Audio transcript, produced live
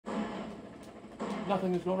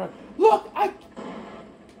Nothing is going right. Look,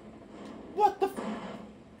 what the?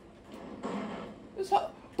 This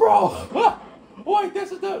bro. Wait,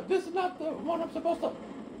 this is not the one I'm supposed to.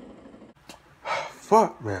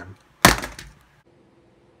 Fuck, man.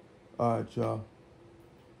 Alright, y'all.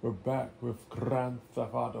 We're back with Grand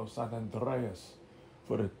Theft Auto San Andreas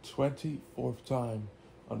for the 24th time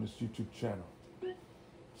on this YouTube channel.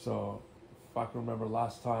 So, if I can remember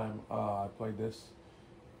last time I played this,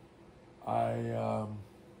 I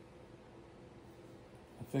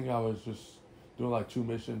think I was just doing like 2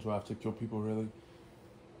 missions where I have to kill people, really.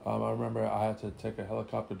 I remember I had to take a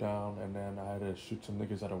helicopter down and then I had to shoot some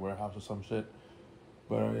niggas at a warehouse or some shit.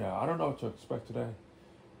 But yeah, I don't know what to expect today.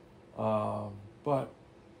 But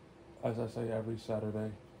as I say every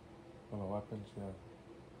Saturday, my weapons, yeah.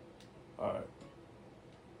 Alright.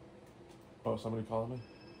 Oh, somebody calling me?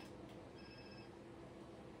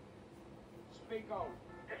 Speak on.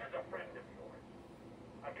 This is a friend of yours.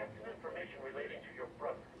 I got some information relating to your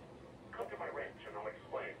brother. Come to my ranch and I'll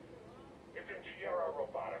explain. It's in Sierra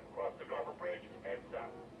Robata, across the Garber Bridge, and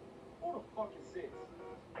south. Who the fuck is this?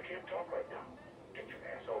 I can't talk right now. Get your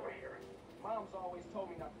ass over here. Mom's always told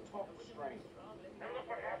me not to talk to strangers. And look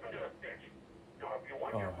what happened to the bitch. Now, if you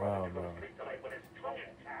want your brother to go to sleep tonight with his tongue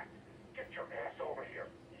intact, get your ass over here.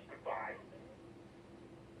 Goodbye.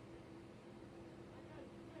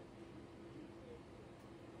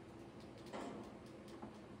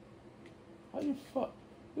 How you fuck?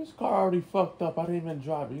 This car already fucked up. I didn't even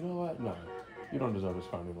drive it. You know what? No. You don't deserve this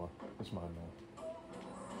car anymore. It's mine now.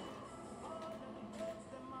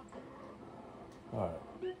 Alright.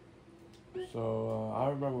 So, I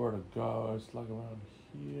remember where to go. It's like around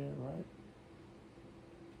here, right?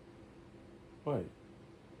 Wait.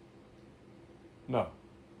 No.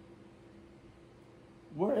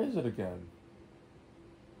 Where is it again?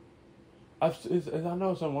 I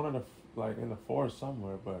know it's in one of the, like, in the forest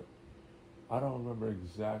somewhere, but I don't remember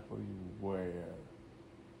exactly where.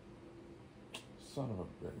 Son of a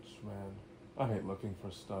bitch, man. I hate looking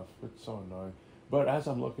for stuff. It's so annoying. But as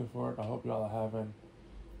I'm looking for it, I hope y'all are having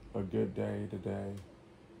a good day today.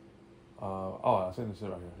 Oh, I think this is it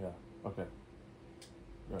right here. Yeah. Okay.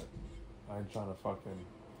 Good. I ain't trying to fucking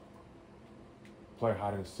play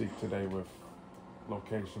hide and seek today with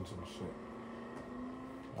locations and shit.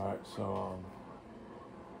 Alright, so,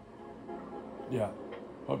 yeah.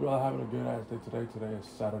 Hope y'all are having a good ass day today. Today is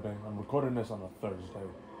Saturday. I'm recording this on a Thursday.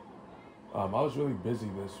 I was really busy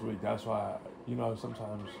this week. That's why,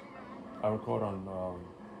 sometimes I record on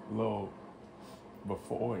a little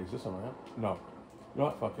before. Wait, is this a ramp? No. You know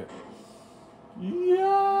what? Fuck it. Yeah.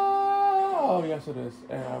 Oh, yes, it is.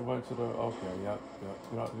 And I went to the. Okay, yep.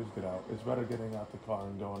 You know, just get out. It's better getting out the car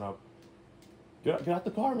and going up. Get out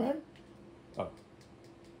the car, man. Oh.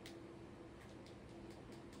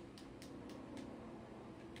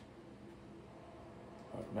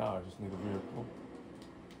 Alright, now I just need a vehicle.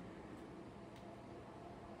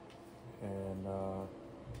 And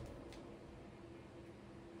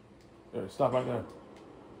yeah, stop right there.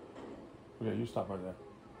 Okay, you stop right there.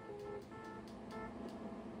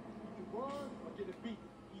 You run or get a beat.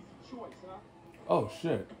 Easy choice, huh? Oh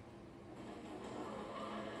shit.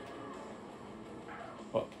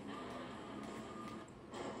 Oh.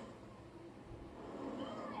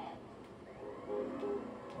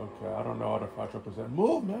 Okay, I don't know how to fight represent.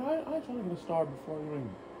 Move, man. I ain't trying to get a star before you even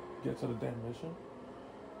get to the damn mission.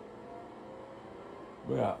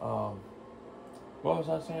 But yeah, what was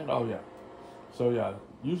I saying? Oh yeah. So yeah,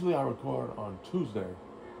 usually I record on Tuesday,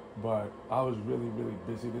 but I was really, really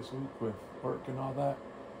busy this week with work and all that.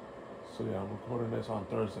 So yeah, I'm recording this on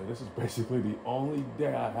Thursday. This is basically the only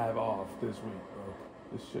day I have off this week, bro.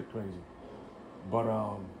 This shit crazy. But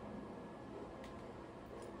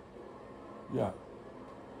yeah.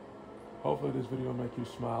 Hopefully this video will make you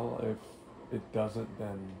smile. If it doesn't,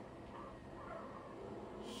 then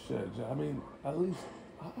shit. I mean,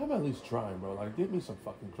 I'm at least trying, bro. Like, give me some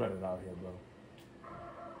fucking credit out here, bro.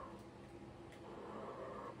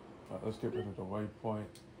 Alright, let's get rid of the waypoint,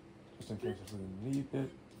 just in case if we need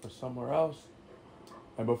it for somewhere else.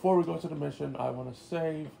 And before we go to the mission, I want to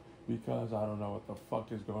save, because I don't know what the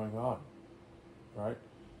fuck is going on. Right?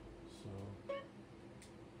 So,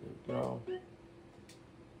 there we go.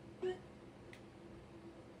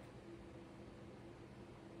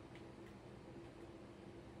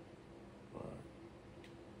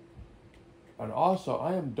 And also,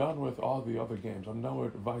 I am done with all the other games. I'm done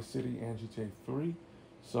with Vice City and GTA 3.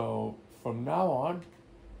 So, from now on,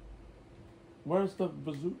 where's the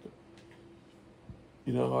bazooka?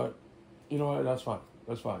 You know what? That's fine.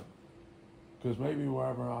 That's fine. Because maybe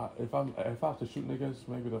wherever if I have to shoot niggas,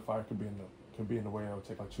 maybe the fire could be can be in the way. It would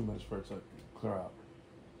take like 2 minutes for it to clear out.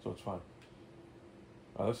 So it's fine.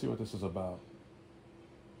 Let's see what this is about.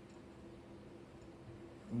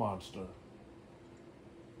 Monster.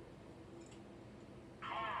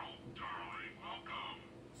 Carl, darling, welcome.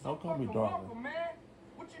 Don't call me Fucking darling. welcome, man.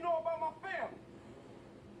 What you know about my family?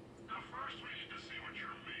 Now first we need to see what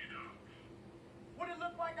you're made of. What it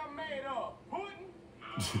look like I'm made of? Pudding?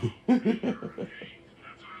 You're great.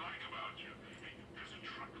 That's what I like about you. Hey, there's a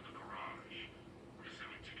truck in the garage. I say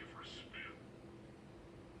we take it for a spin.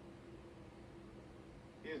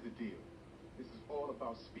 Here's the deal. This is all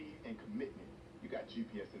about speed and commitment. You got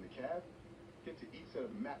GPS in the cab. Get to each set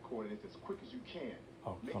of map coordinates as quick as you can.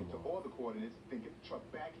 Oh, Make come it to on. all the coordinates, then get the truck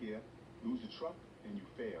back here, lose the truck, and you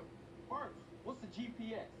fail. First, what's the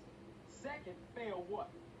GPS? Second, fail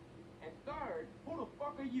what? And third, who the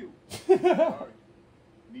fuck are you? Sorry.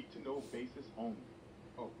 Need to know basis only.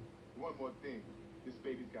 Oh, one more thing. This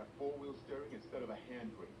baby's got four-wheel steering instead of a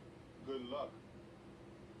handbrake. Good luck.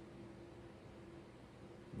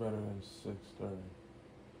 Better than 6:30.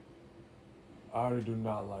 I already do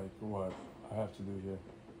not like what I have to do here.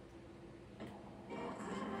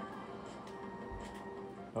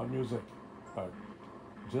 No music. Alright.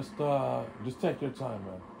 Just take your time,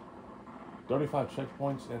 man. 35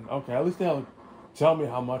 checkpoints and okay, at least they'll tell me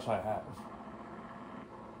how much I have.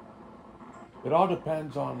 It all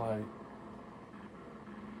depends on like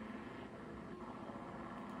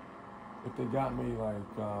if they got me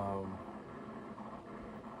like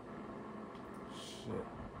shit.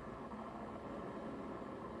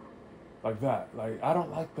 Like that. Like I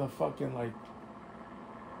don't like the fucking like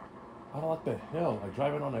I don't like the hill, like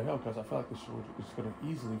driving on the hill because I feel like this shit is gonna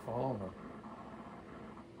easily fall over.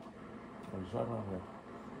 I'm just driving around here.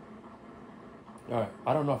 Alright,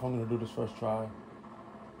 I don't know if I'm gonna do this first try.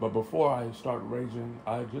 But before I start raging,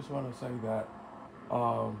 I just want to say that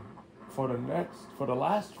for the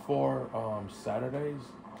last 4 Saturdays,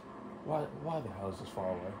 why the hell is this far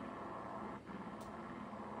away?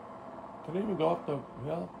 Can it even go up the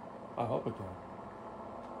hill? I hope it can.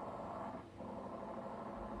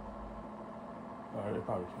 Alright, it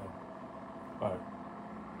probably can. Alright.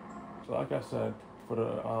 So like I said, for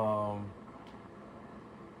the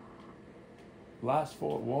last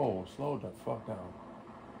 4, whoa, slow the fuck down.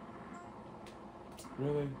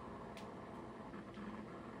 Really?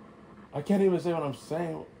 I can't even say what I'm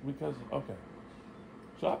saying because, okay.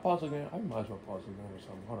 Should I pause again? I might as well pause again or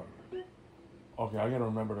something. Hold on. Okay, I gotta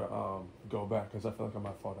remember to go back because I feel like I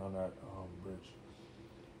might fall down that bridge.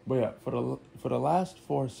 But yeah, for the last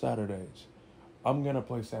 4 Saturdays, I'm gonna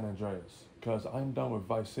play San Andreas because I'm done with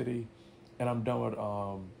Vice City and I'm done with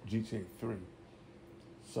GTA 3.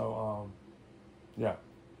 So yeah,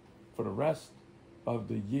 for the rest of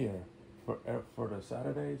the year, for the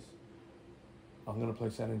Saturdays, I'm gonna play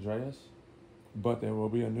San Andreas, but there will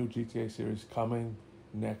be a new GTA series coming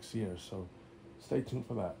next year. So stay tuned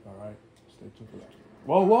for that. All right, stay tuned for that.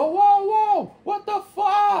 Whoa, whoa, whoa, whoa! What the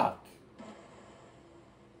fuck?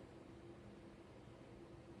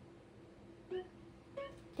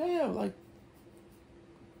 Damn, like,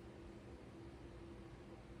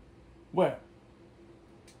 where?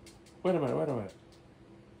 Wait a minute.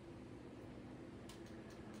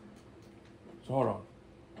 So hold on.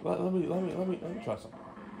 Let me try something.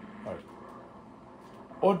 All right.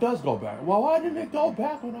 Or it does go back. Well, why didn't it go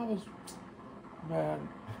back when I was? Man,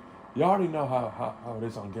 you already know how it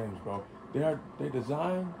is on games, bro. They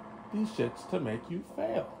design these shits to make you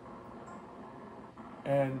fail,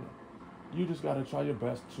 and you just gotta try your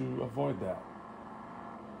best to avoid that.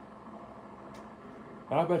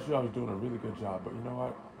 And I bet you I was doing a really good job, but you know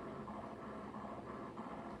what?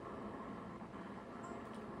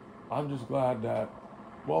 I'm just glad that,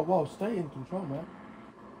 whoa, stay in control, man.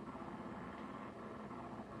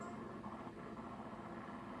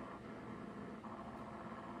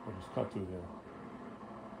 We'll just cut through here.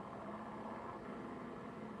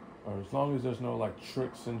 Or as long as there's no like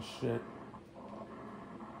tricks and shit,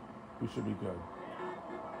 we should be good.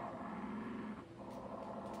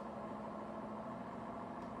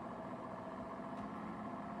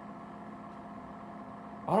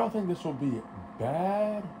 I don't think this will be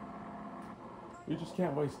bad. We just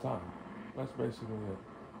can't waste time. That's basically it.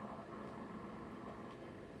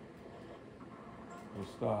 We'll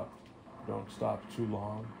stop. Don't stop too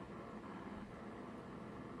long.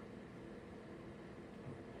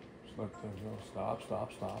 Just let them go.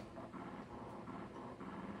 Stop.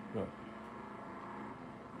 Good.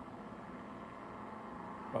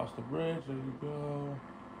 Cross the bridge. There you go.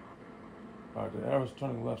 All right, the arrow's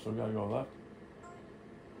turning left, so we gotta go left.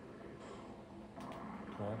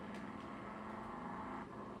 Okay.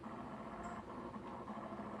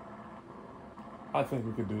 I think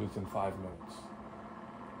we could do this in 5 minutes.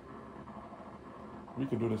 We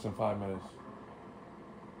could do this in 5 minutes.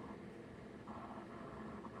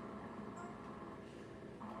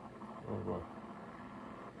 Oh boy.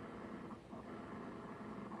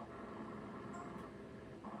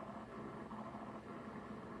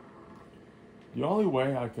 The only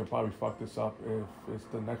way I could probably fuck this up if it's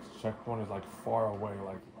the next checkpoint is like far away,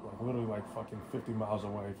 like literally like fucking 50 miles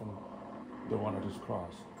away from the one I just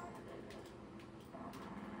crossed.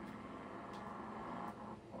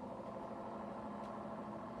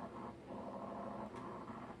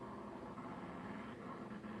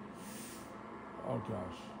 Oh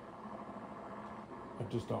gosh. I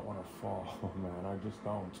just don't want to fall, man. I just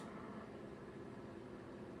don't.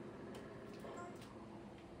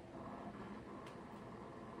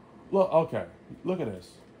 Look, okay. Look at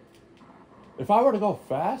this. If I were to go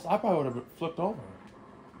fast, I probably would have flipped over.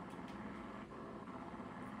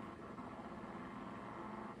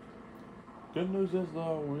 Good news is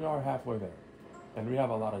though, we are halfway there. And we have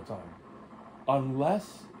a lot of time.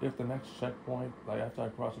 Unless if the next checkpoint, like after I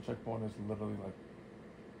cross the checkpoint, is literally like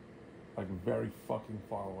very fucking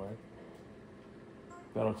far away.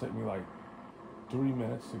 That'll take me like 3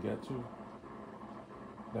 minutes to get to.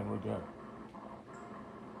 Then we're good.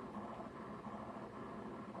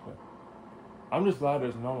 Okay. I'm just glad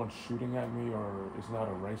there's no one shooting at me or it's not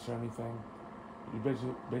a race or anything. You're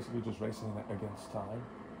basically just racing against time.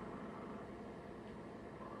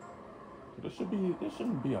 So this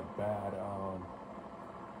shouldn't be a bad,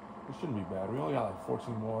 this shouldn't be bad. We only got like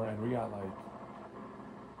 14 more and we got like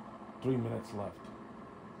 3 minutes left.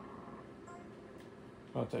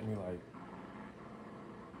 It's gonna take me like,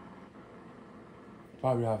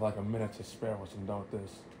 probably have like a minute to spare once I'm done with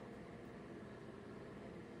this.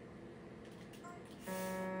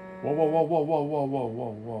 Whoa, whoa, whoa, whoa, whoa, whoa, whoa,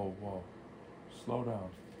 whoa, whoa, whoa. Slow down.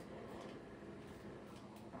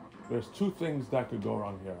 There's two things that could go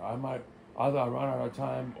wrong here. I might either I run out of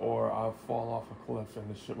time or I'll fall off a cliff and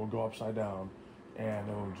this shit will go upside down and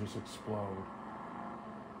it will just explode.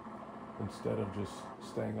 Instead of just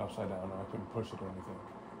staying upside down and I couldn't push it or anything.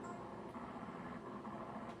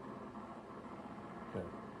 Okay.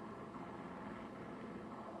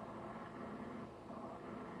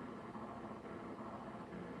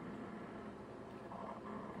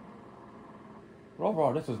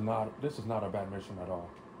 Overall, this is not a bad mission at all.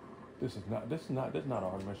 This is not a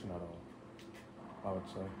hard mission at all. I would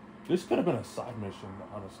say this could have been a side mission,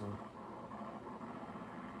 honestly.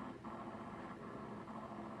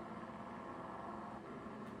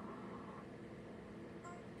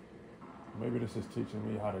 Maybe this is teaching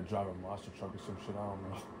me how to drive a monster truck or some shit. I don't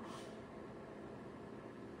know.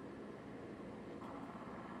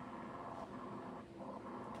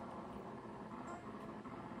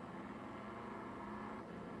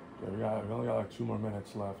 Yeah, we only got like 2 more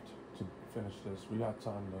minutes left to finish this. We got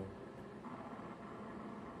time to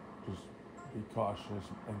just be cautious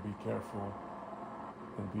and be careful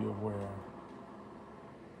and be aware.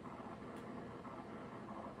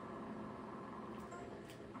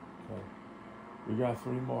 Okay. We got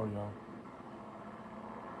 3 more, yo.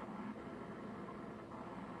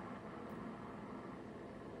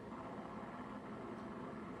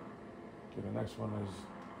 Okay, the next one is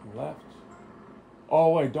left.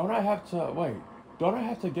 Oh wait, don't I have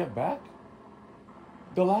to get back?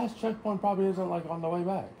 The last checkpoint probably isn't like on the way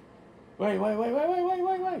back. Wait.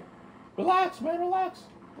 Relax, man, relax.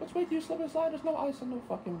 Let's make you slip and slide. There's no ice and no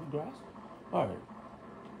fucking grass. Alright.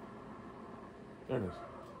 There it is.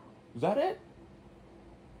 Is that it?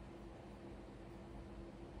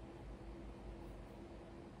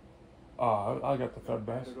 I got the third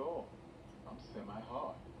best. Not at all. I'm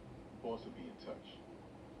semi-hard. Boss will be in touch.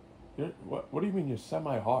 What do you mean you're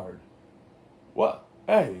semi-hard? What?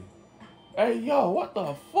 Hey, yo, what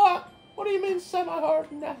the fuck? What do you mean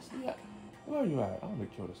semi-hard nasty? Where are you at? I'm gonna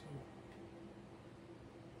kill this nigga.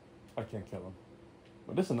 I can't kill him.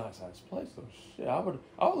 But this is a nice ass place though. Shit, I would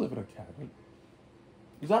live in a cabin.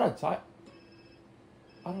 Is that a type?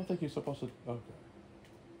 I don't think you're supposed to. Okay.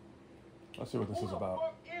 Let's see what this is about.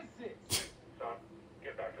 What the fuck is this? Son,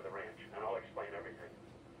 get back to the ranch and I'll explain everything.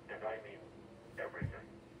 And I mean everything.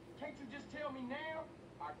 Can't you just tell me now?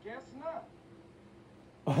 I guess not.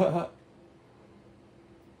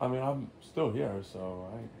 I mean, I'm still here, so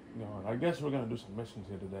I guess we're gonna do some missions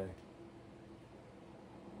here today.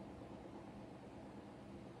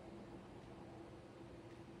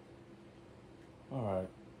 All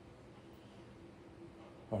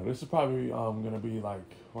right, this is probably gonna be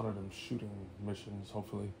like one of them shooting missions,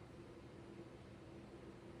 hopefully.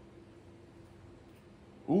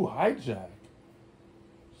 Ooh, hijack.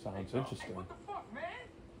 Sounds interesting. Hey, what the fuck, man?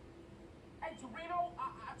 Hey, Torino,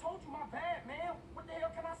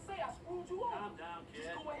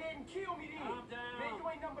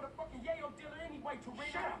 right to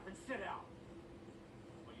raise Shut up and sit down.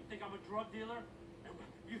 Well, you think I'm a drug dealer? And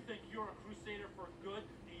you think you're a crusader for good?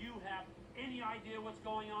 Do you have any idea what's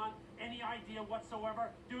going on? Any idea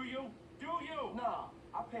whatsoever? Do you? Do you? Nah,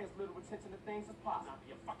 I pay as little attention to things as possible. Not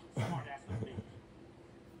be a fucking smartass with me.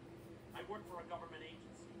 I work for a government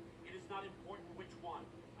agency. It is not important which one.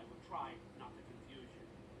 I will try not to confuse you.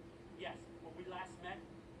 Yes, when we last met,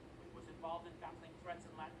 I was involved in battling threats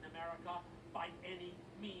in Latin America by any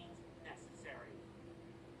means necessary.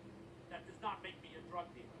 That does not make me a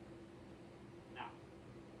drug dealer. Now,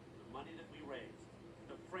 the money that we raised,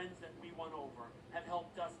 the friends that we won over, have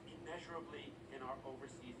helped us immeasurably in our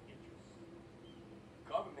overseas interests.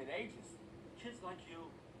 Government agency. Kids like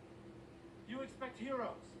you expect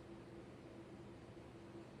heroes.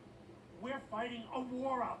 We're fighting a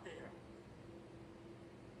war out there.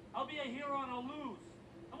 I'll be a hero and I'll lose.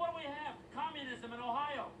 And what do we have? Communism in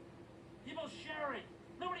Ohio. People sharing.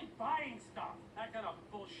 Nobody buying stuff. That kind of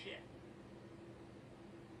bullshit.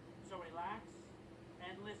 So relax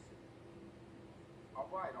and listen. All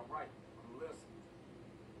right, I'm listening.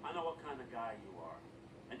 I know what kind of guy you are.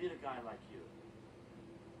 I need a guy like you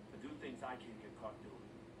to do things I can't get caught doing.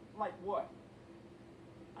 Like what?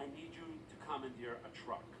 I need you to commandeer a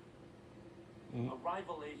truck. A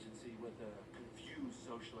rival agency with a confused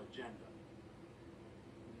social agenda.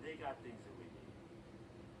 They got things that we need.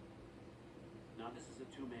 Now this is a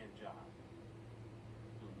two-man job.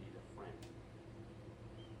 You'll need a friend.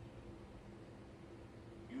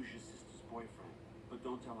 Use your sister's boyfriend, but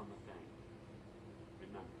don't tell him a thing.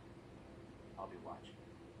 Remember, I'll be watching.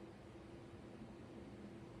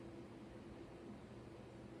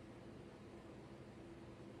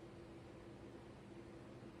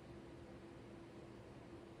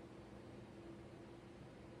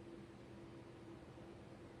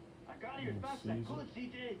 I got here as fast as I could,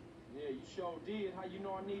 CJ. Yeah, you sure did. How you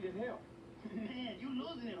know I needed help? Man, you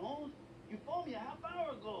losing it, Holmes. You phoned me a half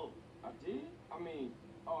hour ago. I did? I mean,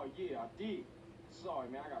 oh yeah, I did. Sorry,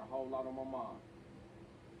 man, I got a whole lot on my mind.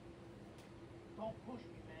 Don't push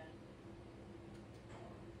me, man.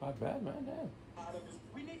 Not bad, man. Damn.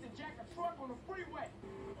 We need to jack a truck on the freeway.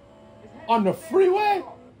 On the freeway?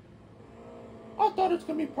 I thought it's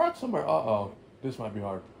gonna be parked somewhere. Uh-oh. This might be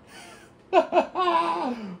hard.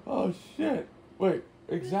 Oh shit. Wait,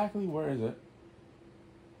 exactly where is it?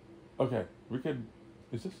 Okay, we could.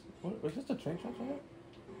 Is this the train tracks right here?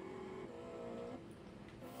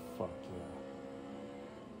 Fuck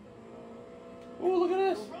yeah. Ooh, look at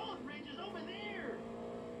this. The road bridge is over there.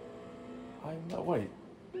 I know. Wait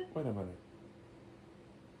a minute.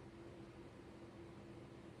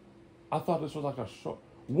 I thought this was like a short.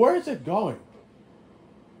 Where is it going?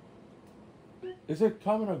 Is it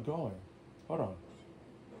coming or going? Hold on.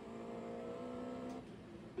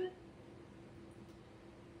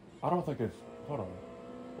 I don't think it's. Hold on.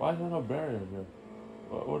 Why is there no barrier here?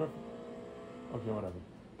 What if? Okay, whatever.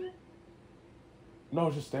 No,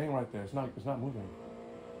 it's just staying right there. It's not moving.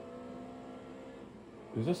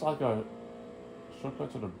 Is this like a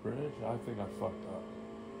shortcut to the bridge? I think I fucked up.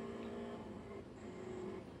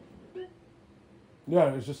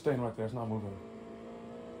 Yeah, it's just staying right there. It's not moving.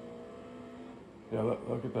 Yeah,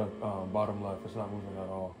 look at the bottom left. It's not moving at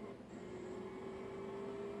all.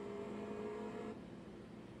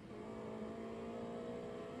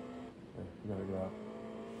 Okay, we gotta get out.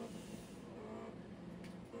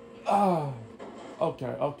 Ah,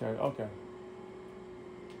 okay.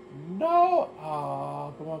 No!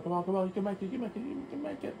 Ah, come on. You can make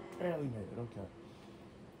it. Barely made it. Okay.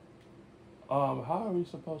 How are we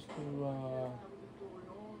supposed to?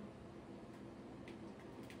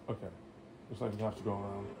 Okay. Looks like we have to go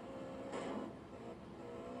around.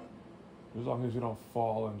 As long as you don't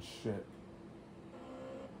fall and shit.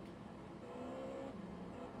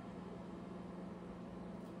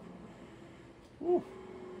 Woo.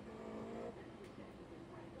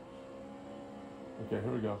 Okay,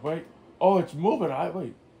 here we go. Wait. Oh, it's moving.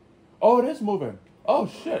 Wait. Oh, it is moving. Oh,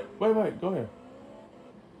 shit. Wait. Go here.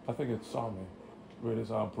 I think it saw me with his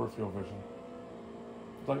peripheral vision.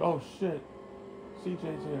 It's like, oh, shit.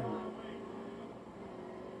 CJ's here.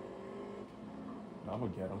 I'm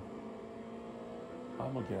gonna get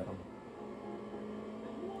him.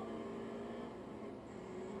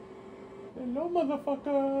 Hello,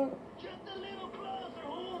 motherfucker. Just a little closer,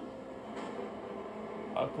 Holmes.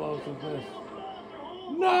 How close is Just a this? little closer,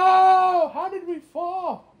 Holmes. No! How did we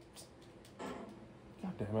fall?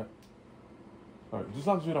 God damn it. Alright, just as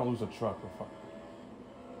long as we don't lose a truck, we're fine.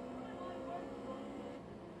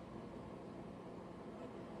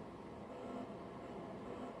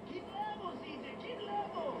 Keep level, CJ. Keep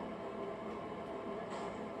level.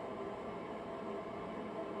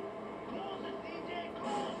 Closer, CJ.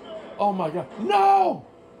 Oh my god. No!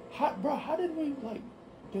 How did we, like,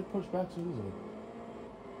 get pushed back so easily?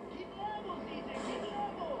 Keep level, CJ, keep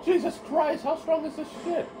level. Jesus Christ, how strong is this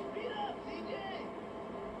shit? Speed up, CJ.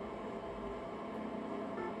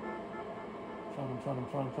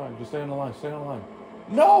 I'm trying. Just stay on the line, stay on the line.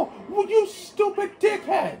 No! Well, you stupid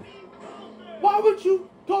dickhead! Why would you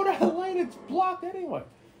go to the lane? It's blocked anyway.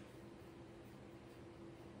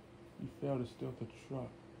 You failed to steal the truck.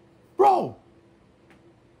 Bro!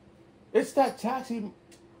 It's that taxi.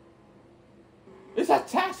 It's that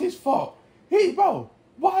taxi's fault. Bro,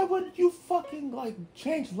 why would you fucking, like,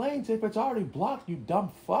 change lanes if it's already blocked, you dumb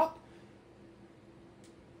fuck?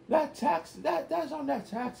 That taxi, that's on that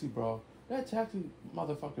taxi, bro. That taxi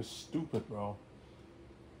motherfucker's stupid, bro.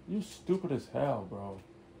 You stupid as hell, bro.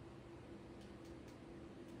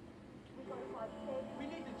 We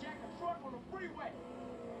need to jack the truck on the freeway.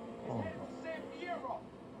 Oh. It's headed for San Fierro.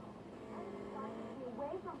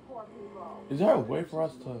 Is there a way for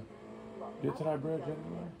us to get to that bridge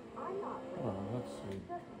anyway? Hold on, let's see.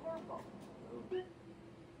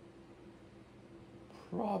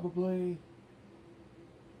 Probably.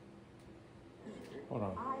 Hold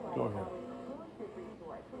on, go ahead.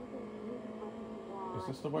 Is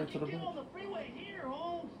this the way to the bridge? Get on the freeway here,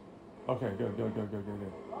 Holmes. Okay, good. Good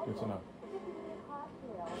to know.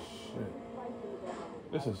 Shit.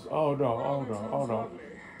 This is, oh no.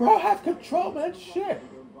 Bro, have control, man, shit.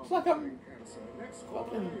 It's like I'm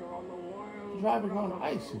fucking driving on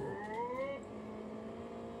ice here.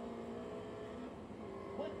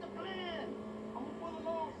 What's the plan? I'm gonna pull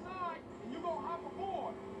alongside and you gonna hop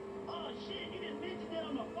aboard. Oh shit, you didn't mention that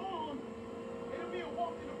on the phone. It'll be a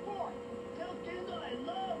walk in the park. Tell Kendall I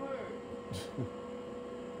love her.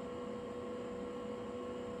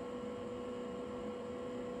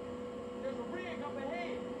 There's a rig up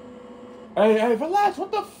ahead. Hey, relax,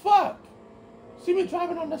 what the fuck? See me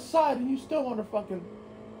driving on the side and you still want to fucking...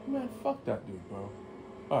 Man, fuck that dude, bro.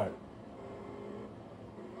 Alright.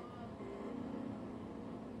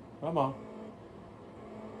 Come on.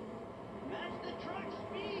 Match the truck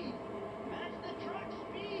speed. Match the truck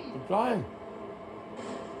speed. I'm trying.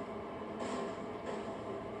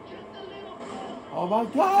 Just a little closer. Oh my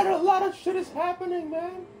god, a lot of shit is happening,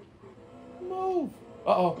 man. Move.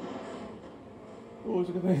 Uh-oh. Oh, it's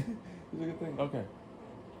a good thing. It's a good thing. Okay.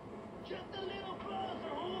 Just a little closer,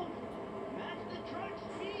 Holmes. Match the truck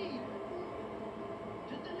speed.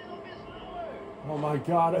 Just a little bit slower. Oh my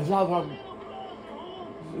god, it's either A I'm, little closer,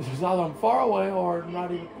 Holmes. it's either I'm far away or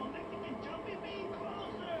not even... Well, Mexican jumping bean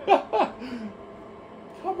closer.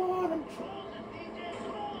 Come on, I'm... Closer, CJ,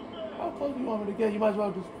 closer. How close do you want me to get? You might as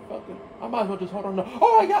well just fucking... I might as well just hold on to...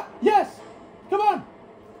 Oh my god! Yes! Come on!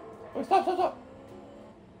 Wait, stop.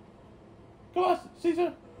 Come on,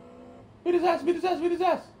 Caesar! Beat his ass!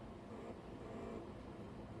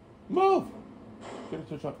 Move! Get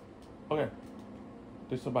into the truck. Okay.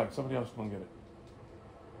 There's somebody. Somebody else gonna get it.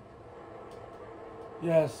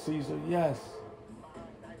 Yes, Caesar, yes.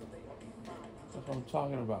 That's what I'm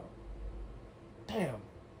talking about. Damn.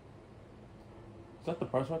 Is that the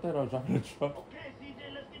person right there that was driving the truck? Okay,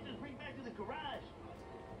 CJ, let's get this rig back to the garage.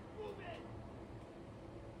 Move it.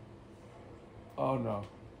 Oh no.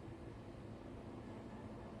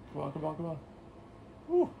 Come on.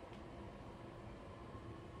 Woo.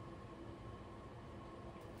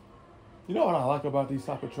 You know what I like about these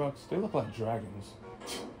type of trucks? They look like dragons.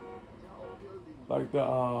 Like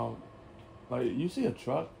like you see a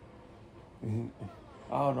truck, I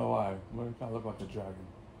don't know why, but it kind of look like a dragon.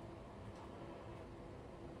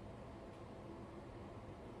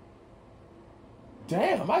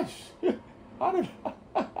 Damn, how did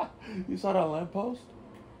you saw that lamppost?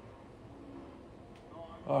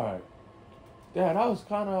 Alright. Yeah, that was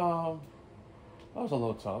kind of, that was a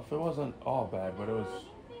little tough. It wasn't all bad, but it was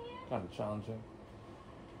kind of challenging.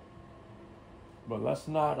 But let's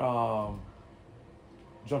not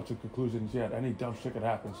jump to conclusions yet. Any dumb shit could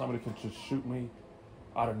happen. Somebody can just shoot me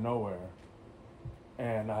out of nowhere,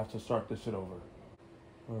 and I have to start this shit over.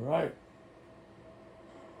 Alright.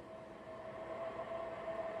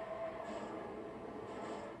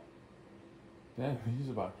 Damn, he's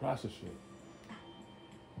about to crash this shit.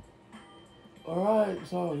 Alright,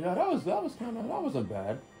 so yeah, that wasn't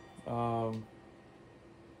bad.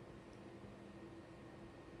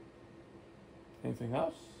 Anything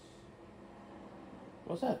else?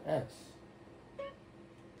 What's that S?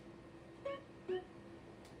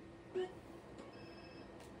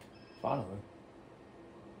 Finally.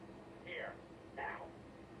 Here, now.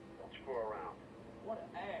 Don't screw around. What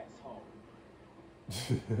an asshole.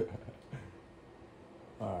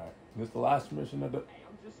 Alright, this is the last mission of the... Hey,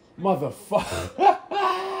 I'm just... Motherfucker!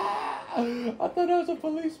 I thought that was a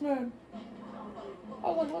policeman. I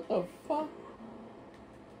was like, what the fuck?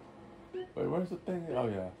 Wait, where's the thing? Oh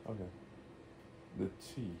yeah, okay. The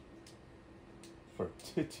T for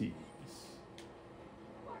titties.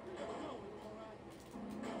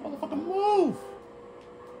 Motherfucker, move!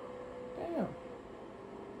 Damn.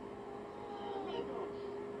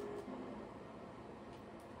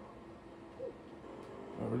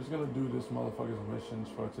 Alright, we're just gonna do this motherfucker's missions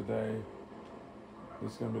for today.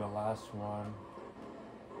 This is gonna be the last one.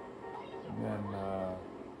 And then, yeah.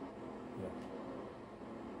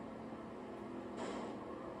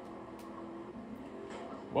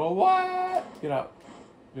 Well, what? Get out.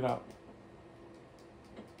 Get out.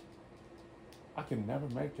 I can never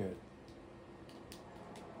make it.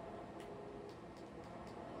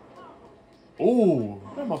 Ooh,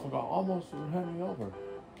 that motherfucker almost ran me over.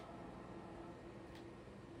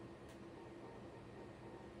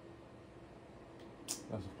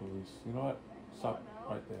 That's the police. You know what? Stop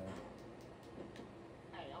right there.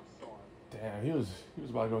 Hey, I'm sorry. Damn, he was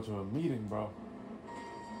about to go to a meeting, bro.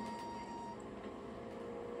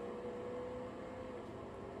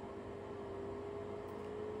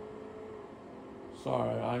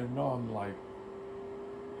 Sorry, I know I'm like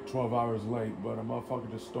 12 hours late, but a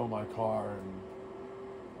motherfucker just stole my car and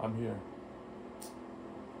I'm here.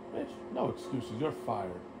 Bitch, no excuses, you're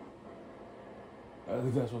fired. I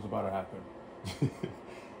think that's what's about to happen.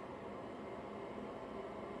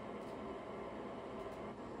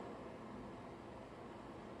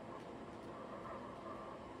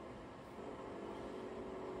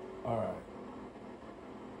 Alright.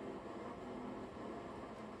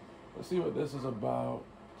 Let's see what this is about.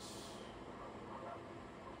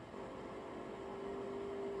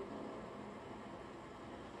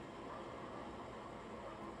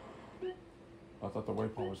 I thought the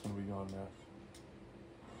waypoint was going to be gone there.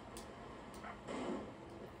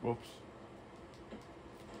 Whoops.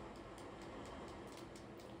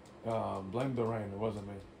 Blame the rain, it wasn't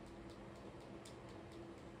me.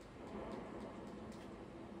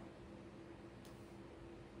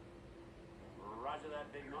 Roger that,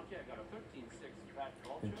 big monkey. I got a 13.6 fat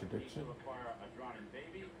vulture. Introduction. Need to acquire a drowning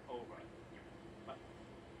baby. Over. But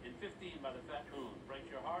in 15 by the fat moon. Breaks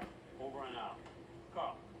your heart. Over and out.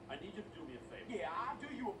 Carl, I need you to do me a favor. Yeah, I'll do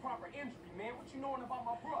you a proper injury, man. What you knowing about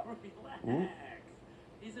my brother? Relax.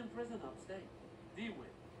 He's in prison upstate.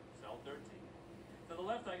 D-Wing. Cell 13. To the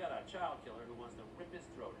left, I got a child killer who wants to rip his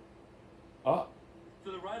throat in. To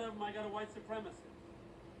the right of him, I got a white supremacist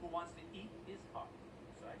who wants to eat his heart.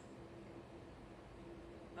 Precise.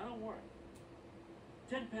 Now, don't worry.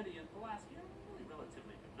 Tenpenny and Pulaski are really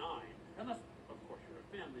relatively benign, unless, of course, you're a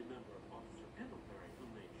family member of Officer Pendlebury,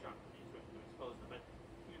 whom they shot when he threatened to expose them, but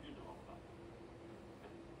you do know all about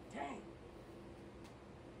that. Dang.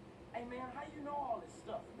 Hey, man, how you know all this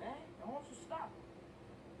stuff, man? And why don't you stop it?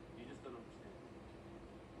 You just don't understand.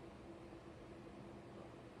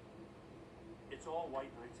 It's all white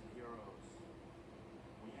knights and heroes.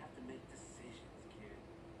 We have to make decisions, kid.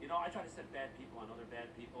 You know, I try to set bad people on other bad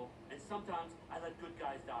people, and sometimes I let good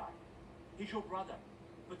guys die. He's your brother,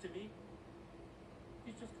 but to me,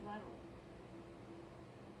 he's just collateral.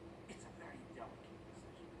 It's a very delicate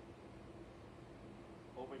decision.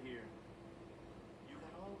 Over here, you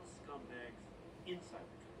got all the scumbags inside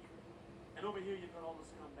the country, and over here you got all the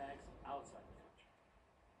scumbags outside the country.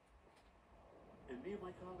 And me and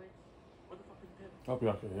my colleagues, we're the fucking pit. Hope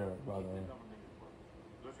y'all can hear it, by the way.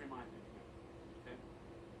 Let's remind me, okay?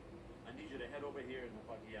 I need you to head over here in the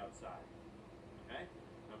buggy outside, okay?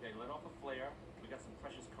 Okay, let off a flare. We got some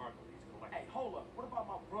precious cargo he's collecting. Hey, hold up. What about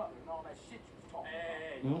my brother and all that shit you was talking about?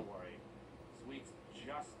 Hey, don't worry. Sweet's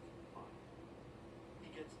just fine. He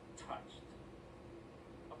gets touched.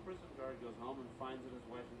 A prison guard goes home and finds that his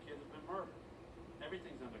wife and kids have been murdered.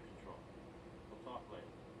 Everything's under control. We'll talk later.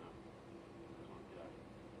 No. I just want to get out of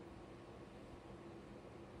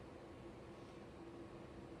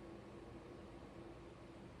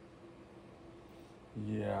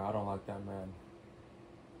here. Yeah, I don't like that man.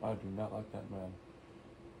 I do not like that man.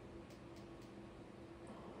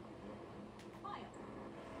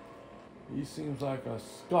 He seems like a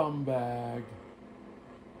scumbag.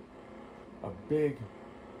 A big,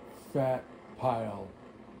 fat pile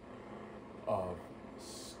of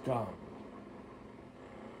scum.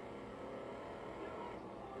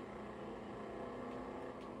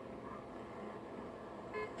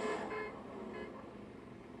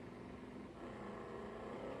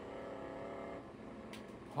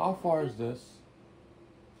 How far is this?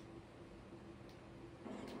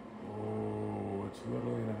 Oh, it's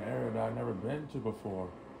literally in an area that I've never been to before.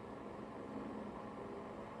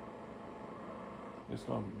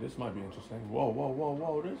 This might be interesting. Whoa, whoa, whoa,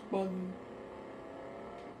 whoa! This buggy.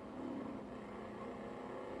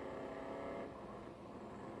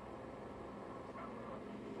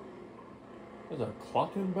 There's a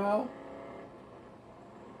clucking bell.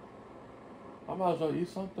 I might as well eat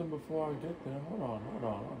something before I get there. Hold on.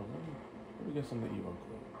 Let me get something to eat real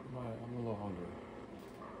quick. I'm a little hungry.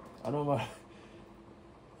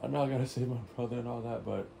 I know I gotta save my brother and all that,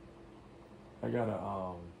 but I gotta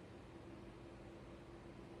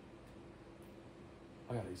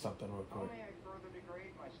eat something real How quick. may I further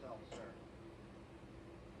degrade myself, sir?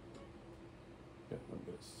 Okay, let me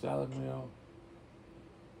get a salad meal.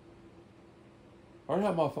 Hurry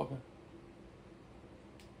up, motherfucker.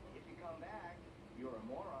 If you come back, you're a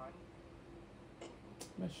moron.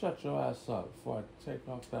 Man, shut your ass up before I take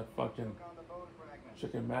off that fucking Look on the bone fragments.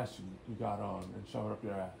 chicken mask you got on and shove it up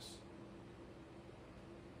your ass.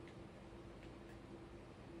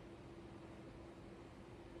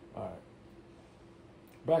 Alright.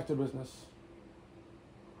 Back to business.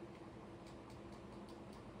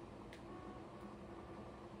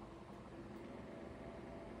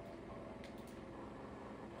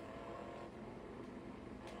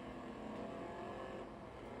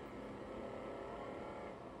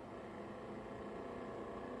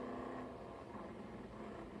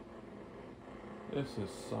 This is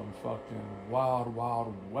some fucking wild,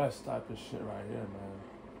 wild west type of shit right here, man.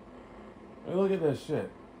 Hey, look at this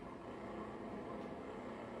shit.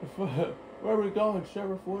 Where are we going?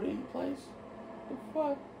 Sheriff Woody place? The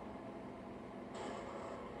fuck?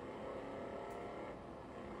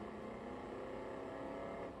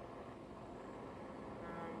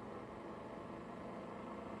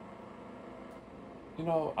 You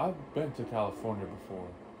know, I've been to California before.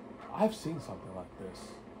 I've seen something like this.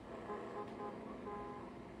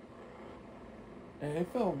 And it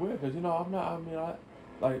felt weird because, you know,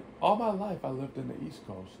 like, all my life I lived in the East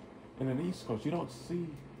Coast. And in the East Coast, you don't see,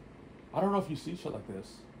 I don't know if you see shit like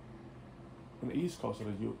this in the East Coast of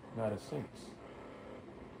the United States.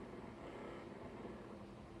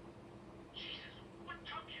 Jesus, what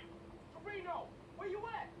took you? Torino, where you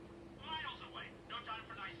at? Miles away. No time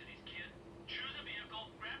for niceties, kid. Choose a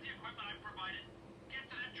vehicle, grab the equipment I've provided, get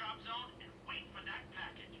to that drop zone, and wait for that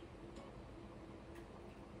package.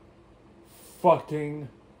 Fucking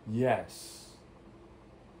yes.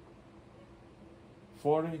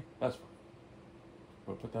 40? That's fine.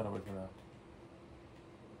 We'll put that away for now.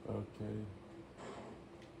 Okay.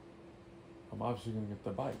 I'm obviously gonna get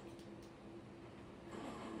the bike.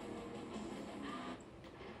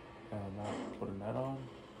 And I'm not putting that on.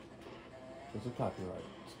 There's a copyright.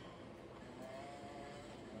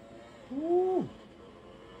 Woo!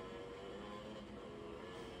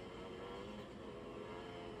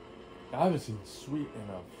 I haven't seen Sweet in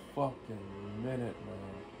a fucking minute,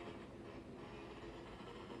 man.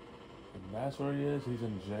 And that's where he is? He's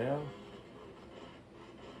in jail?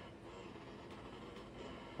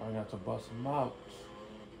 I got to bust him out.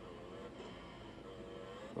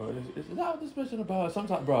 Bro, is that what this mission about?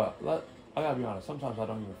 Sometimes, bro, I gotta be honest. Sometimes I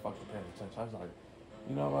don't even fucking pay attention. I was like,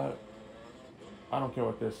 you know what? I don't care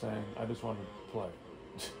what they're saying. I just want to play.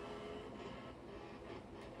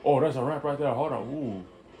 Oh, there's a ramp right there. Hold on. Ooh.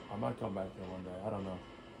 I might come back here one day. I don't know.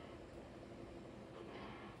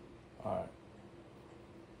 Alright.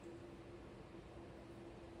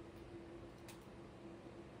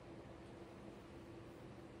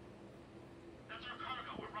 That's our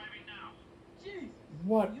cargo. We're arriving now. Jesus.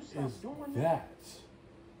 What You stop is doing that?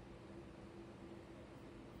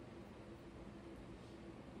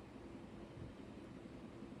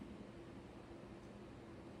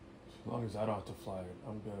 As long as I don't have to fly it,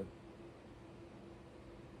 I'm good.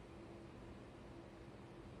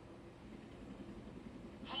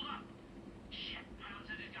 Hold up. Shit, pilot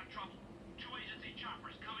said he's got trouble. 2 agency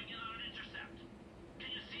choppers coming in on an intercept. Can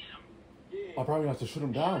you see them? Yeah. I'll probably have to shoot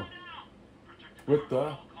him down. Shoot 'em down. Protect the With cargo the-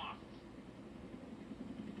 at all costs.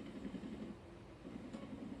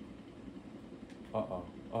 Uh-oh.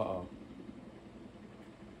 Uh-oh.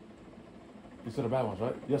 These are the bad ones,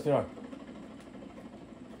 right? Yes, they are.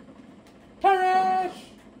 Perish!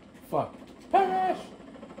 Fuck. Perish!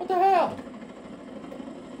 What the hell?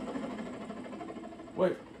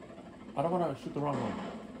 Wait. I don't want to shoot the wrong one.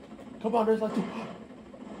 Come on, there's like two.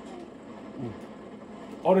 Ooh.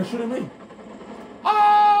 Oh, they're shooting me.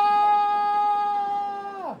 Ah!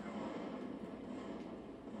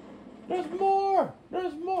 There's more!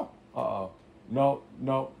 There's more! Uh-oh. No,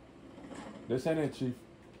 no. This ain't it, Chief.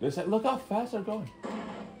 This ain't, look how fast they're going.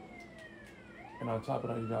 And on top of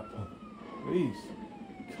that, you got, please.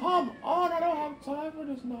 Come on, I don't have time for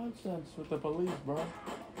this nonsense with the police, bro.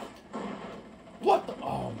 What the,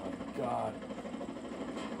 oh my God.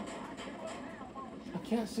 I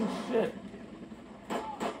can't see shit.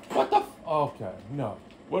 What the okay, no.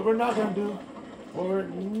 What we're not gonna do,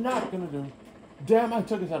 damn, I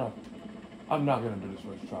took his head off. I'm not gonna do this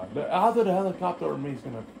first try. Either the helicopter or me is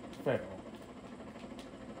gonna fail.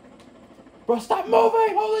 Bro, stop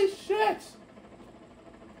moving! Holy shit!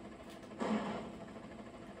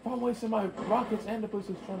 If I'm wasting my rockets and the police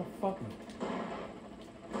is trying to fuck me.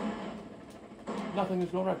 Nothing is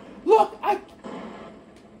going right. Look,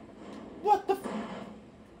 what the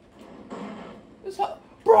this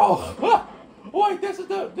bro! Wait, this is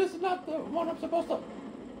not the one I'm supposed to.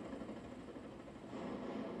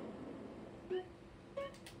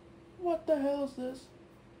 What the hell is this?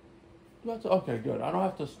 Okay, good. I don't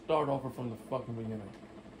have to start over from the fucking beginning.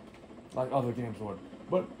 Like other games would.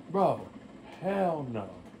 But, bro, hell no.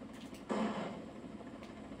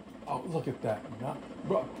 Oh, look at that.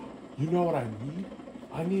 Bro, you know what I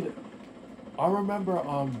need? I remember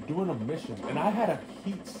doing a mission, and I had a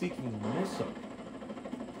heat-seeking missile.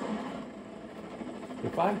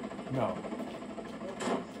 No.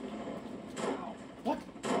 What?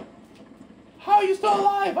 How are you still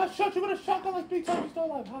alive? I shot you with a shotgun like 3 times. You're still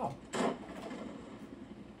alive. How?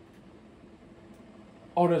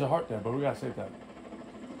 Oh, there's a heart there, but we gotta save that.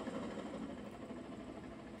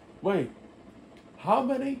 Wait. How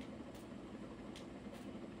many?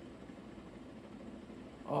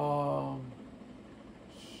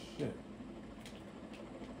 Shit.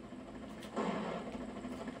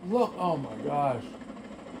 Look, oh my gosh.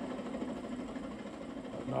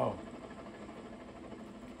 No.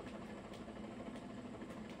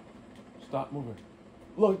 Stop moving.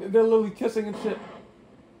 Look, they're literally kissing and shit.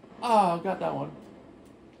 Ah, got that one.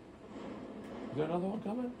 Is there another one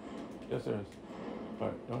coming? Yes, there is.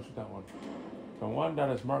 Alright, don't shoot that one. The one that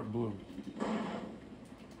is marked blue.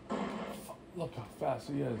 Look how fast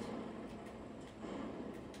he is.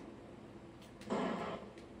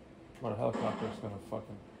 What a helicopter is gonna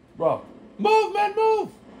fucking. Bro! Move, man, move!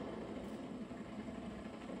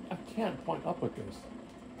 I can't point up with this.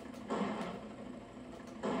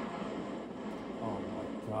 Oh my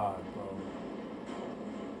god, bro.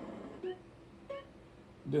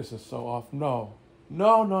 This is so off. No.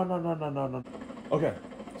 No. Okay,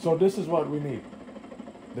 so this is what we need.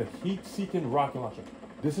 The heat-seeking rocket launcher.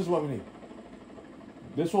 This is what we need.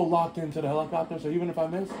 This will lock into the helicopter, so even if I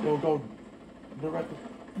miss, it'll go directly.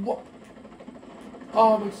 What?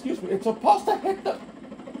 Excuse me. It's supposed to hit the.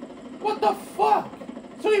 What the fuck?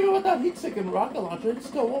 So even with that heat-seeking rocket launcher, it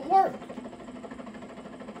still won't work.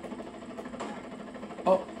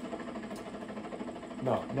 Oh.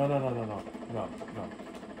 No. I'm gonna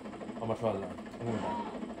try that. I'm gonna die.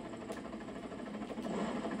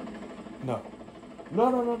 No.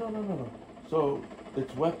 So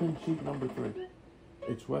it's weapon sheet number 3.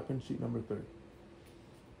 It's weapon sheet number 3.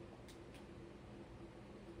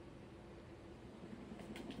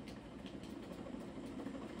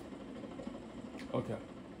 Okay.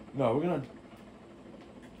 No, we're gonna.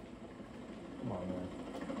 Come on, man.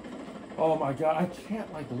 Oh my god, I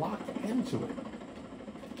can't like lock into it.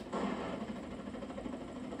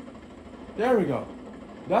 There we go.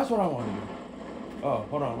 That's what I want to do. Oh,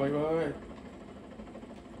 hold on. Wait.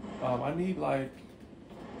 I need like.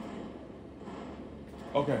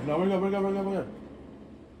 Okay, no, we're good.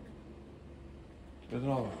 There's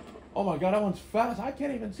another one. Oh my god, that one's fast. I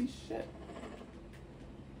can't even see shit.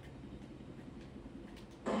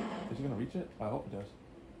 Is he gonna reach it? I hope it does.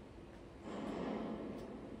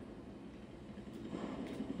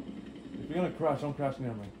 If you're gonna crash, don't crash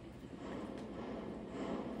near me.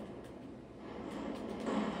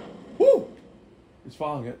 Woo! It's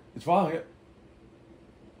following it.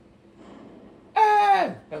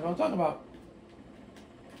 Hey! That's what I'm talking about.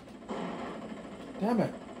 Damn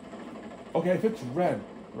it. Okay, if it's red,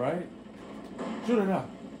 right? Shoot it now.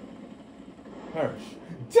 Perish.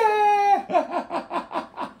 Damn!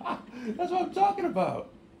 That's what I'm talking about.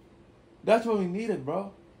 That's what we needed,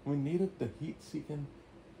 bro. We needed the heat-seeking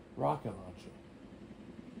rocket launcher.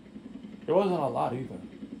 It wasn't a lot either.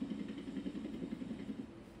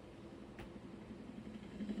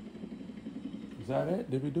 Is that it?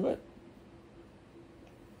 Did we do it?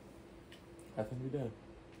 I think we did.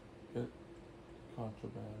 Get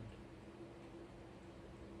contraband.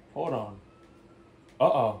 Hold on.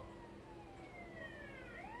 Uh-oh.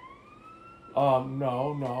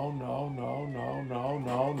 No.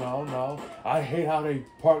 I hate how they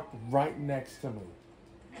parked right next to me.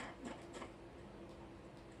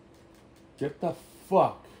 Get the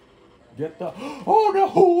fuck. Oh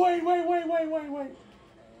no, wait.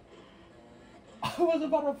 I was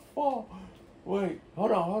about to fall. Wait,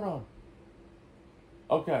 hold on.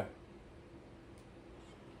 Okay.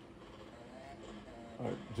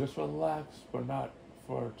 just relax, but not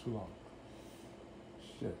for too long.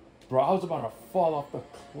 Shit. Bro, I was about to fall off the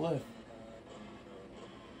cliff.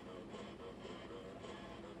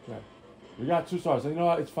 Okay. We got 2 stars. And you know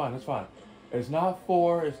what? It's fine. It's fine. It's not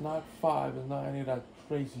 4. It's not 5. It's not any of that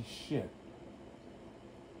crazy shit.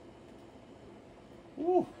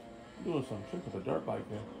 Woo. Doing some trick with a dirt bike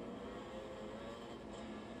here.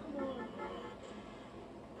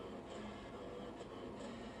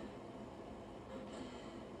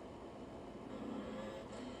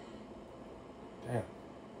 Damn.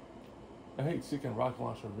 I hate seeking rocket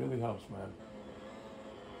launcher. Really helps, man.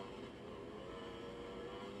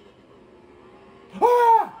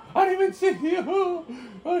 Ah! I didn't even see you.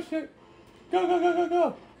 Oh shit. Go, go, go, go,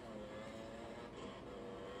 go.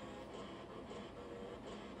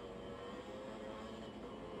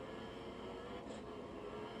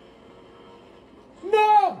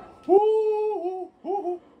 No! Ooh, ooh, ooh,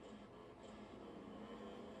 ooh.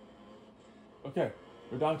 Okay,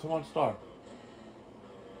 we're down to 1 star.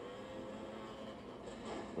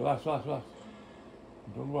 Relax, relax, relax.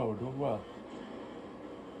 We're doing well, we're doing well.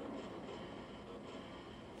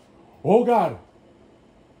 Oh God!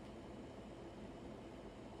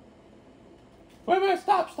 Wait a minute,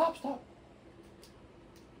 stop, stop, stop.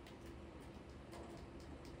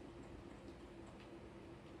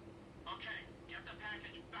 Okay, get the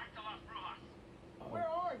package back to Las Brujas. Where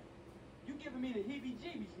are you? You giving me the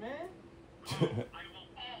heebie-jeebies, man. I will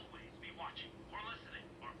always be watching or listening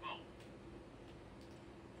or both.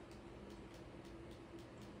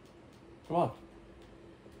 Come on.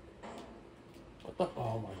 What the?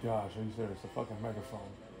 Oh my gosh, are you serious? The fucking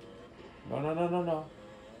megaphone. No, no, no, no, no.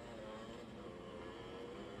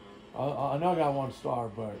 I know I got 1 star,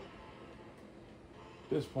 but at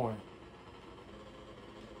this point,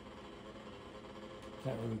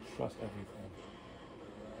 can't really trust everything.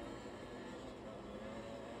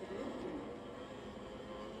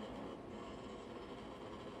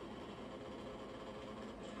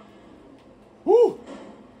 Woo!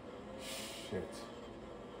 Shit.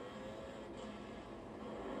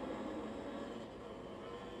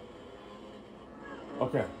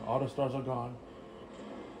 Okay, all the stars are gone.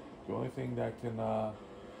 The only thing that can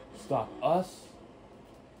stop us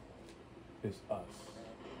is us.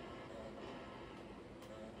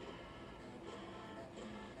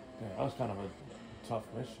 Yeah, that was kind of a tough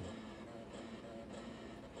mission.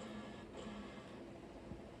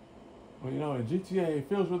 Well, you know, in GTA, it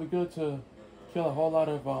feels really good to kill a whole lot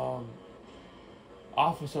of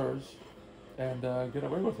officers and get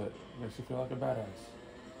away with it. Makes you feel like a badass.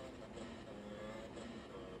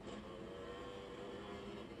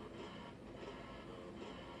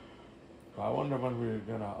 I wonder when we're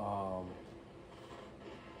gonna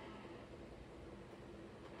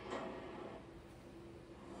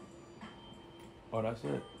oh, that's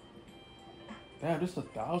it. Damn, just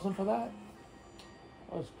 1,000 for that?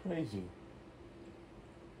 That was crazy.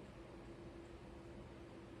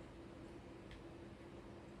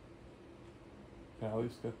 Can I at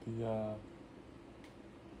least get the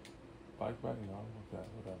bike back? No, okay,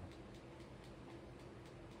 whatever.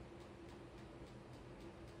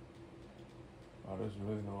 Oh, there's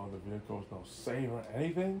really no other vehicles, no save or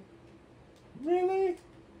anything? Really?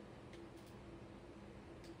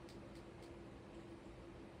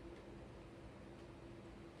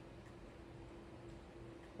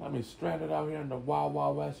 I mean, stranded out here in the wild,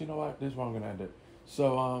 wild west. You know what? This is where I'm gonna end it.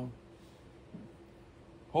 So,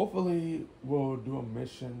 hopefully we'll do a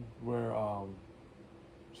mission where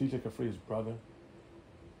CJ can free his brother.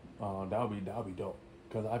 That'll be dope.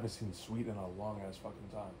 Cause I haven't seen Sweet in a long ass fucking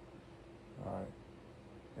time. All right,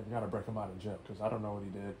 and we gotta break him out of jail. Cause I don't know what he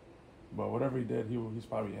did, but whatever he did, he's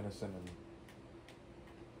probably innocent. And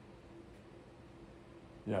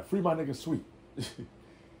yeah, free my nigga Sweet.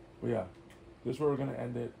 But yeah. This is where we're gonna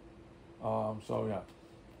end it. So yeah,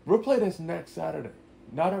 we'll play this next Saturday.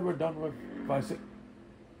 Now that we're done with Vice City.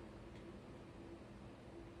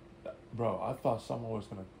 Bro, I thought someone was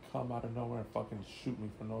gonna come out of nowhere and fucking shoot me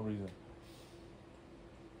for no reason.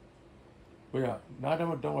 But yeah, now that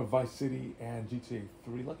we're done with Vice City and GTA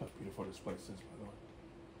 3, look how beautiful this place is, by the way.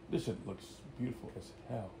 This shit looks beautiful as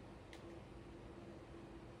hell.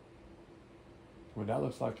 I mean, that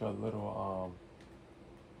looks like a little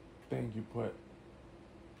thing you put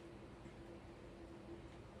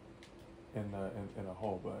in a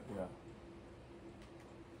hole, but yeah.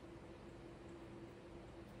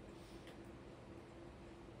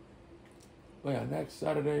 But yeah, next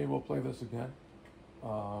Saturday we'll play this again.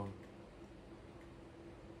 Now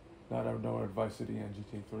that I know Vice City and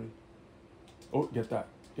GTA 3. Oh, get that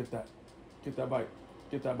bike,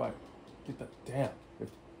 get that. Damn, if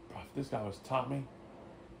this guy was Tommy,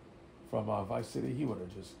 from Vice City, he would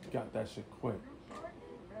have just got that shit quick.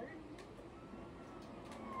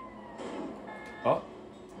 Oh.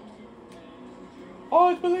 Oh,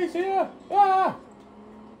 it's police here! Ah!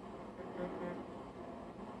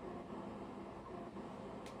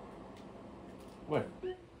 Wait.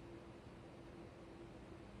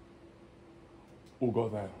 Oh, go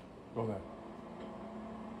there. Go there.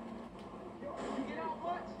 You get out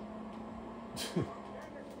much?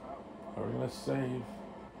 Are we gonna save?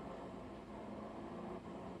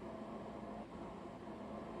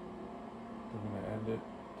 We're gonna end it.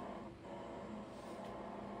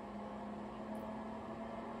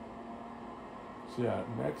 So yeah,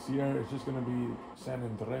 next year it's just gonna be San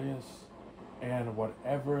Andreas, and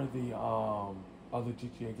whatever the other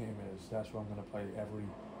GTA game is, that's what I'm gonna play every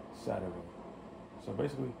Saturday. So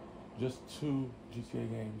basically, just 2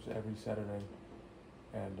 GTA games every Saturday,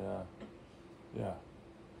 and yeah,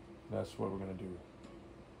 that's what we're gonna do.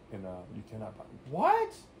 And you cannot buy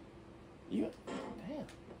what? You damn.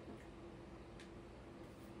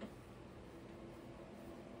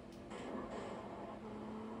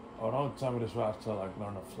 Oh, don't tell me this will have to like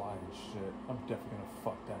learn to fly and shit. I'm definitely gonna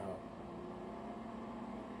fuck that up.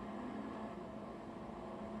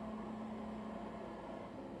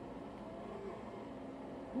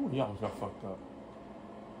 Ooh, he almost got fucked up.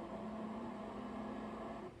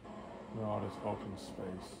 Look at all this open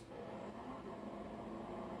space.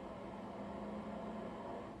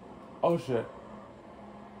 Oh shit.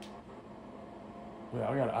 Yeah,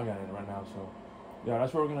 I got it right now, so yeah,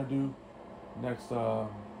 that's what we're gonna do next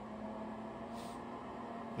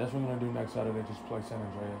that's what we're gonna do next Saturday, just play San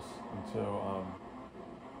Andreas until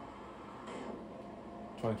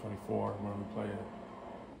 2024 when we play it.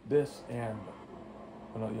 This and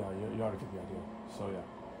yeah, you already get the idea. So yeah.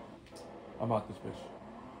 I'm out this bitch.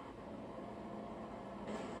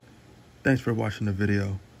 Thanks for watching the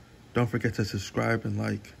video. Don't forget to subscribe and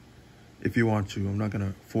like if you want to. I'm not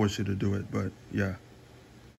gonna force you to do it, but yeah.